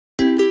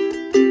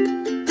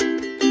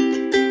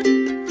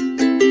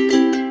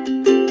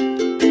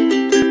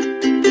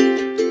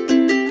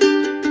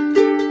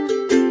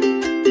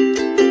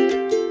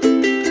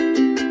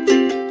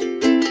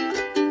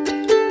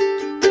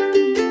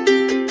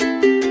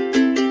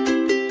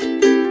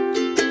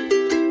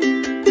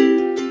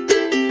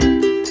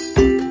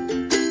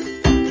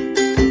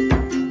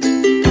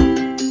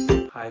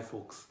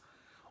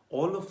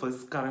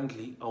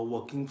currently are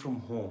working from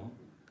home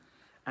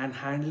and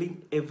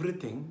handling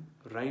everything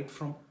right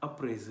from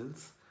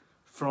appraisals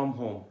from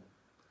home.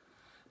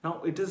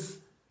 Now, it is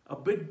a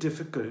bit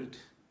difficult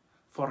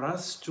for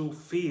us to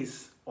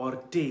face or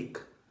take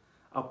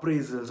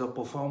appraisals or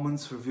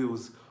performance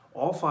reviews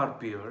of our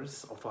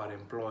peers, of our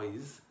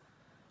employees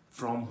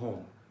from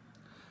home.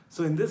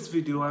 So in this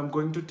video, I'm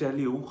going to tell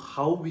you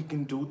how we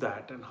can do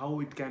that and how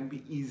it can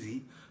be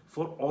easy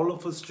for all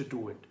of us to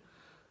do it.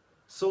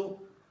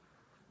 So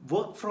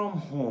work from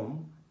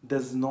home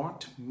does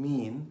not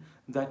mean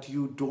that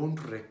you don't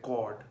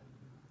record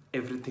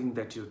everything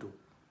that you do.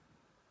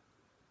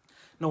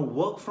 Now,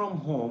 work from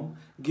home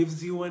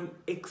gives you an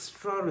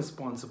extra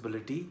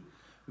responsibility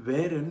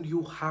wherein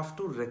you have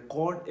to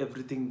record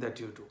everything that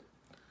you do.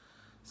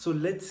 So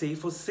let's say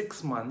for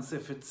 6 months,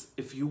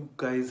 if you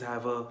guys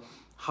have a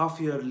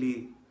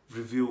half-yearly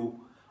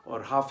review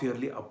or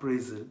half-yearly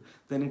appraisal,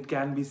 then it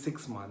can be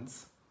 6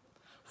 months.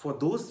 For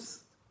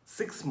those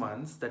 6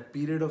 months, that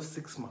period of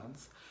 6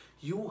 months,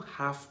 you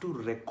have to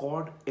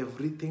record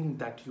everything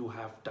that you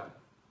have done.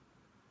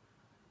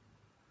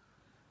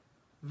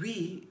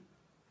 We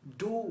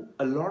do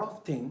a lot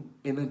of things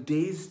in a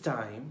day's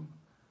time,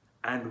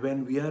 and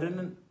when we are in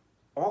an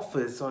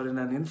office or in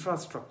an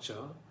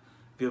infrastructure,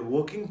 we are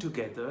working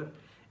together,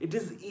 it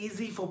is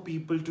easy for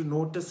people to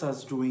notice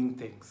us doing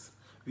things.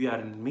 We are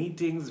in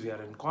meetings, we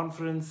are in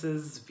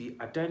conferences, we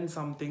attend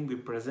something, we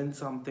present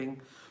something,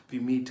 we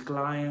meet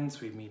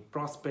clients, we meet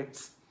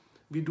prospects,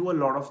 we do a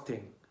lot of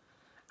things.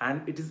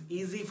 And it is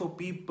easy for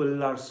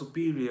people, our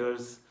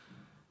superiors,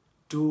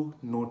 to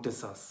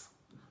notice us.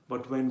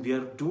 But when we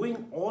are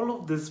doing all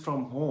of this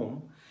from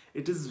home,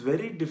 it is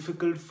very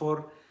difficult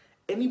for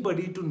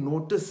anybody to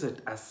notice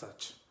it as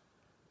such.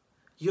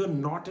 You're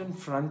not in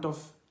front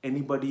of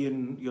anybody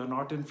and you're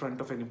not in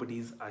front of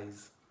anybody's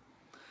eyes.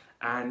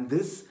 And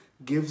this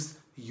gives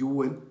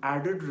you an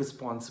added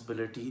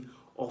responsibility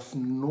of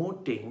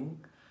noting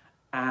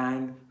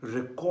and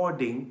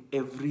recording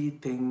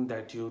everything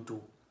that you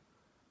do.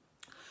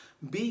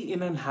 Be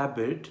in a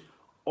habit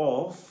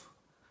of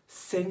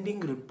sending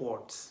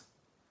reports.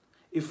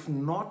 If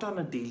not on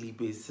a daily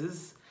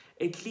basis,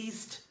 at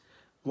least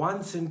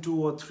once in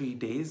 2 or 3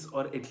 days,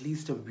 or at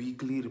least a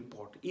weekly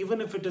report, even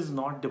if it is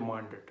not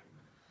demanded.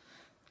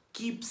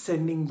 Keep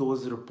sending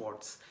those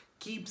reports.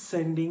 Keep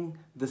sending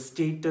the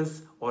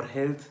status or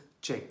health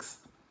checks.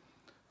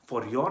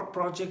 For your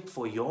project,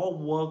 for your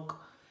work,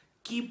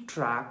 keep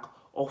track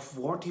of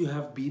what you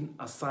have been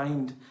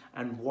assigned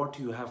and what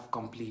you have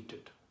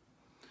completed.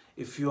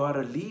 If you are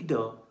a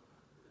leader,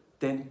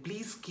 then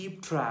please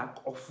keep track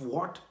of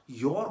what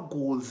your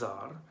goals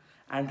are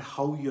and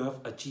how you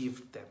have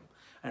achieved them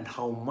and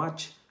how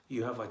much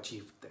you have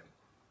achieved them.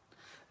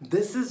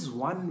 This is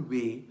one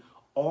way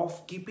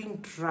of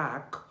keeping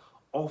track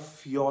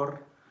of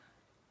your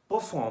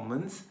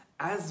performance,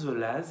 as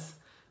well as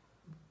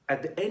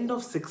at the end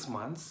of 6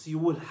 months, you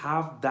will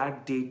have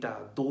that data,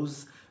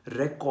 those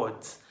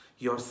records,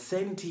 your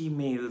sent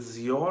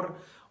emails, your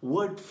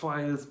Word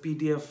files,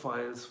 PDF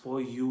files for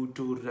you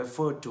to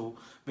refer to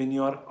when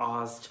you are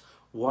asked,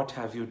 what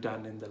have you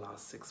done in the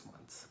last 6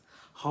 months?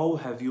 How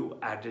have you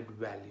added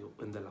value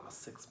in the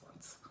last 6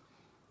 months?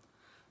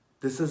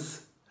 This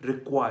is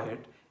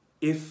required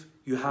if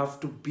you have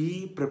to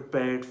be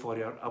prepared for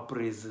your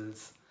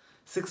appraisals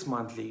 6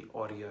 monthly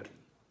or yearly.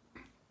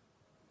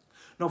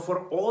 Now,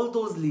 for all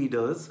those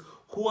leaders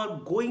who are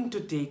going to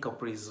take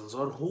appraisals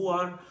or who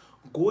are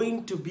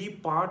going to be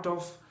part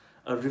of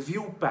a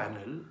review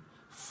panel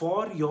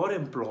for your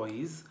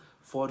employees,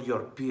 for your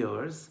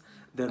peers,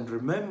 then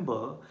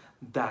remember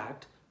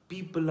that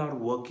people are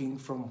working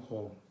from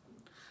home.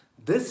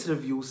 This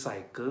review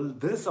cycle,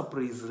 this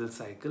appraisal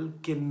cycle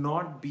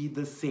cannot be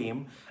the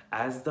same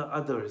as the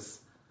others.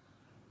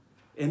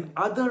 In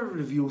other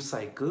review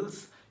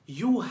cycles,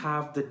 you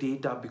have the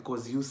data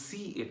because you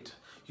see it.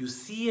 You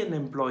see an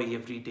employee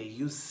every day.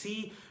 You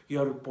see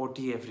your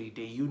reportee every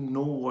day. You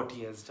know what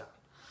he has done.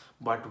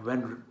 But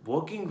when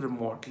working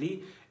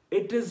remotely,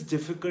 it is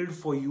difficult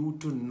for you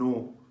to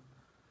know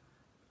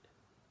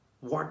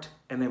what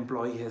an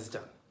employee has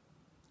done.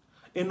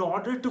 In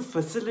order to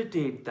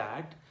facilitate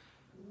that,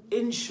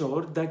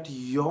 ensure that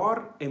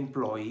your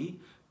employee,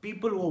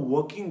 people who are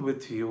working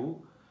with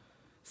you,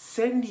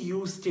 send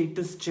you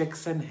status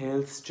checks and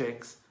health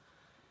checks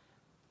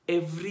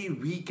every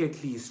week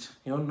at least.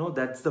 You know,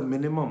 that's the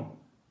minimum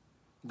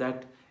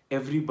that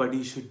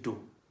everybody should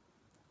do.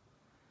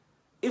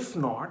 If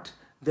not,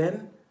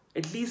 then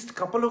at least a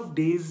couple of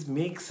days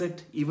makes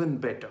it even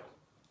better.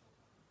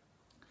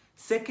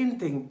 Second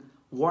thing,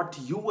 what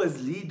you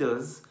as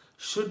leaders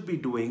should be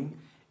doing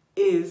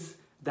is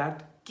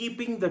that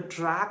keeping the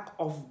track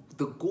of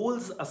the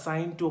goals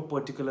assigned to a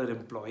particular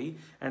employee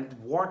and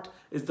what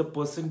is the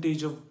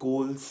percentage of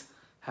goals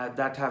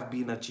that have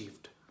been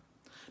achieved.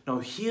 Now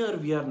here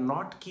we are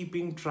not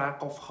keeping track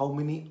of how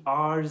many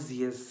hours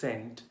he has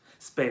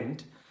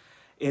spent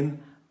in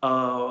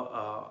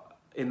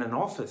an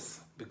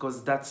office,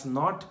 because that's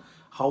not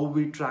how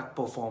we track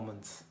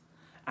performance.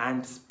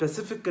 And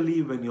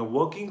specifically when you're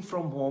working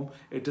from home,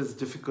 it is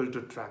difficult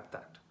to track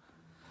that.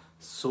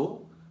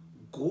 So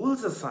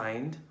goals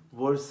assigned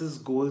versus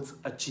goals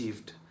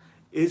achieved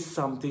is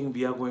something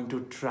we are going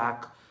to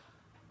track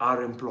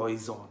our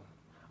employees on,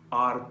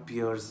 our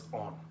peers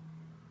on.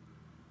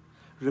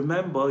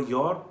 Remember,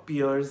 your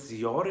peers,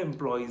 your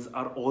employees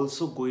are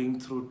also going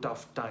through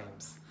tough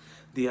times.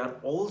 They are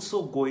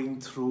also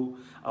going through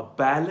a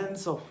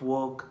balance of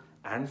work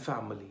and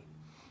family.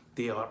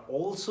 They are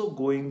also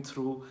going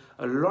through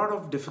a lot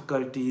of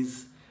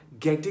difficulties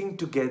getting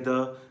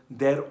together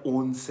their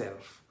own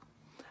self.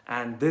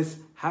 And this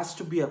has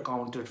to be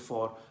accounted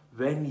for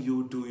when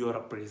you do your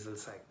appraisal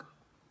cycle.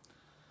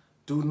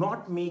 Do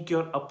not make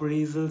your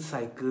appraisal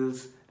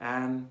cycles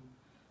an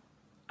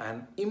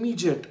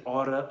immediate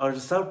or a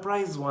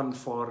surprise one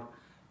for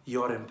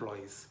your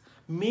employees.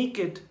 Make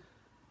it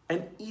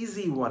an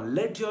easy one.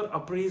 Let your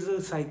appraisal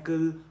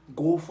cycle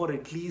go for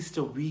at least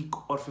a week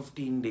or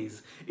 15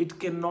 days. It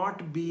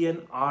cannot be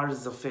an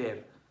hour's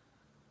affair,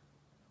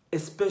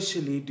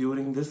 especially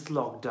during this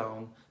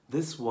lockdown,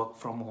 this work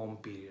from home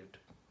period.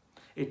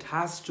 It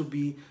has to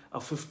be a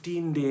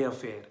 15-day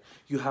affair.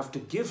 You have to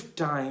give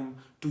time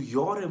to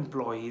your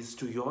employees,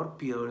 to your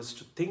peers,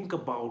 to think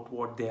about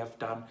what they have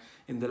done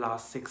in the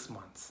last 6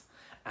 months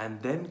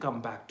and then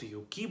come back to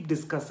you. Keep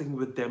discussing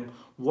with them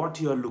what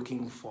you're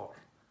looking for.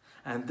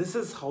 And this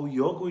is how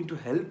you're going to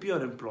help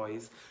your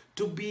employees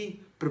to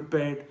be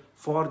prepared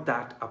for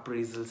that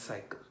appraisal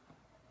cycle.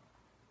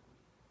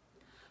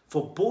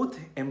 For both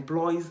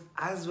employees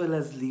as well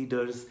as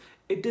leaders,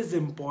 it is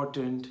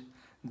important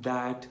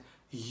that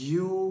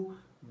you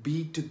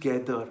be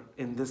together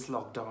in this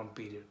lockdown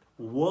period.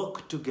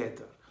 Work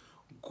together.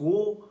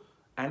 Go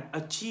and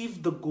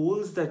achieve the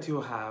goals that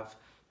you have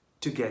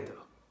together.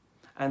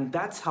 And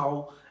that's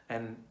how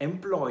an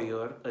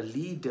employer, a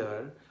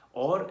leader,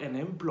 or an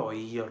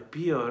employee, your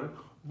peer,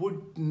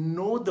 would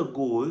know the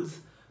goals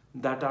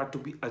that are to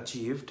be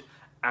achieved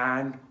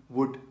and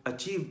would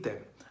achieve them.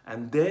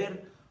 And there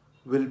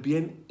will be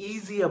an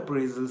easy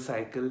appraisal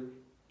cycle,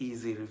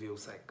 easy review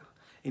cycle.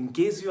 In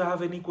case you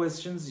have any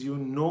questions, you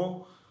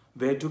know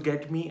where to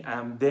get me.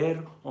 I'm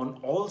there on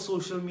all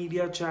social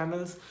media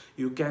channels.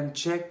 You can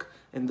check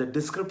in the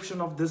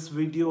description of this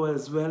video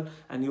as well,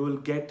 and you will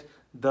get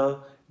the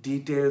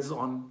details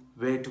on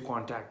where to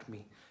contact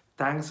me.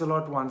 Thanks a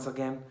lot once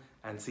again,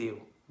 and see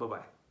you.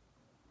 Bye-bye.